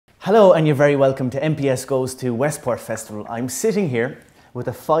Hello and you're very welcome to MPS Goes To Westport Festival. I'm sitting here with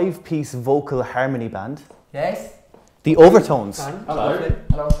a 5-piece vocal harmony band. Yes. The Overtones. Hello.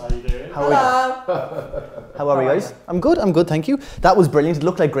 Hello. How are you doing? How are we guys? I'm good, thank you. That was brilliant. It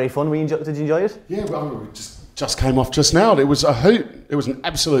looked like great fun. Did you enjoy it? Yeah, well, we just came off just now. It was a hoot. It was an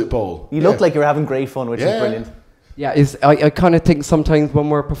absolute ball. You looked like you were having great fun, which is brilliant. Yeah, I kind of think sometimes when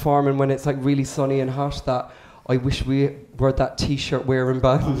we're performing, when it's like really sunny and hot, that I wish we were that t-shirt wearing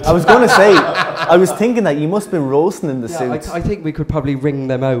band. I was going to say, I was thinking that you must have been roasting in the suits. I think we could probably ring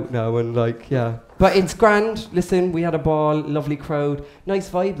them out now and But it's grand. Listen, we had a ball, lovely crowd, nice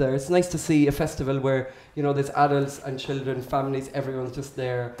vibe there. It's nice to see a festival where, you know, there's adults and children, families, everyone's just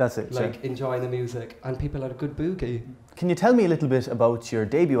there. That's it, enjoying the music, and people had a good boogie. Can you tell me a little bit about your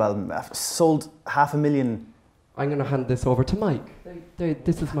debut album? Sold 500,000. I'm going to hand this over to Mike.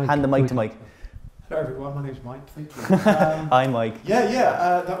 This is Mike. Hand the mic to Mike. Hello everyone, my name's Mike, thank you. Hi Mike.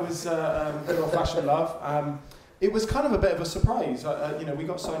 That was Good Old Fashioned Love. It was kind of a bit of a surprise. You know, we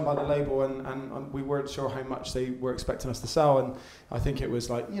got signed by the label and we weren't sure how much they were expecting us to sell, and I think it was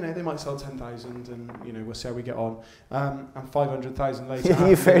like, you know, they might sell 10,000 and, you know, we'll see how we get on. And 500,000 later.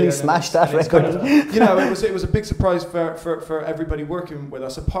 You fairly smashed that record. Kind of, you know, it was a big surprise for everybody working with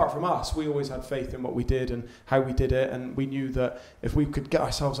us. Apart from us, we always had faith in what we did and how we did it, and we knew that if we could get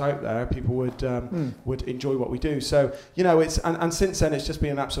ourselves out there, people would enjoy what we do. So, you know, and since then it's just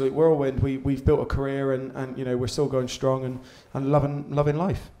been an absolute whirlwind. We've built a career and you know, we're still going strong and loving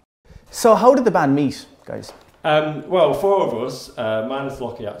life. So how did the band meet, guys? Well, 4 of us, minus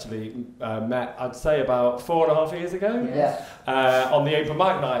Lockie actually, met, I'd say, about 4.5 years ago. Yeah. On the open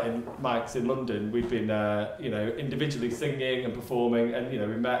mic night in Mike's in London, we'd been, you know, individually singing and performing, and, you know,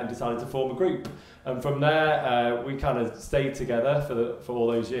 we met and decided to form a group. And from there, we kind of stayed together for all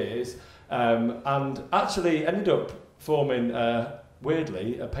those years, and actually ended up forming,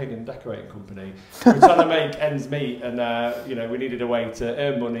 weirdly, a painting and decorating company. We were trying to make ends meet, and you know, we needed a way to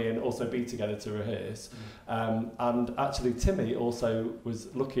earn money and also be together to rehearse. And actually, Timmy also was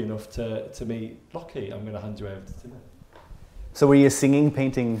lucky enough to meet Lockie. I'm going to hand you over to Timmy. So were you a singing,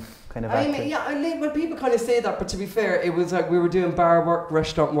 painting kind of actor? Well, people kind of say that, but to be fair, it was like we were doing bar work,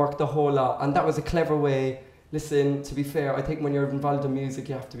 restaurant work, the whole lot, and that was a clever way. Listen, to be fair, I think when you're involved in music,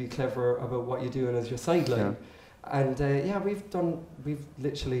 you have to be clever about what you're doing as your sideline. Yeah. And we've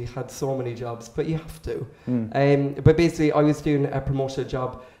literally had so many jobs, but you have to. But basically, I was doing a promotional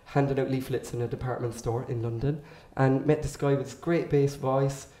job, handing out leaflets in a department store in London, and met this guy with this great bass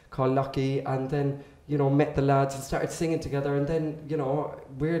voice called Lockie, and then, you know, met the lads and started singing together. And then, you know,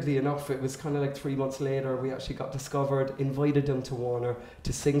 weirdly enough, it was kind of like 3 months later, we actually got discovered, invited them to Warner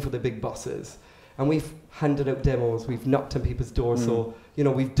to sing for the big bosses. And we've handed out demos, we've knocked on people's doors, so, you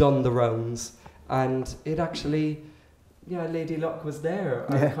know, we've done the rounds. And it actually, yeah, Lady Luck was there.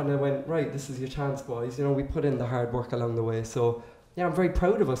 I kind of went, right, this is your chance, boys. You know, we put in the hard work along the way. So, yeah, I'm very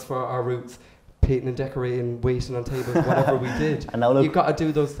proud of us for our roots. Painting and decorating, waiting on tables, whatever we did. And now you've got to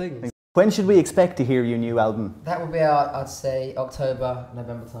do those things. When should we expect to hear your new album? That will be out, I'd say, October,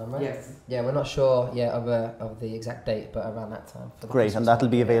 November time, right? Yes. Yeah, we're not sure yet of the exact date, but around that time. Great, and that'll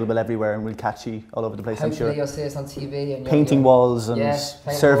be available everywhere, and we'll catch you all over the place, Hopefully I'm sure. You'll see us on TV. And painting walls and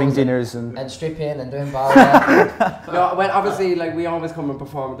serving dinners. And stripping and doing bar work. No, well, obviously, like, we always come and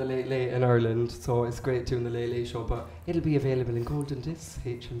perform at the Late Late in Ireland, so it's great doing the Late Late show, but it'll be available in Golden Disc,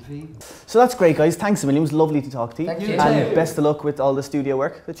 HMV. So that's great, guys. Thanks a million. It was lovely to talk to you. Thank you. And best of luck with all the studio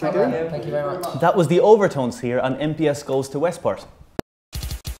work that you're doing. Thank you very much. That was the Overtones here on MPS Goes to Westport.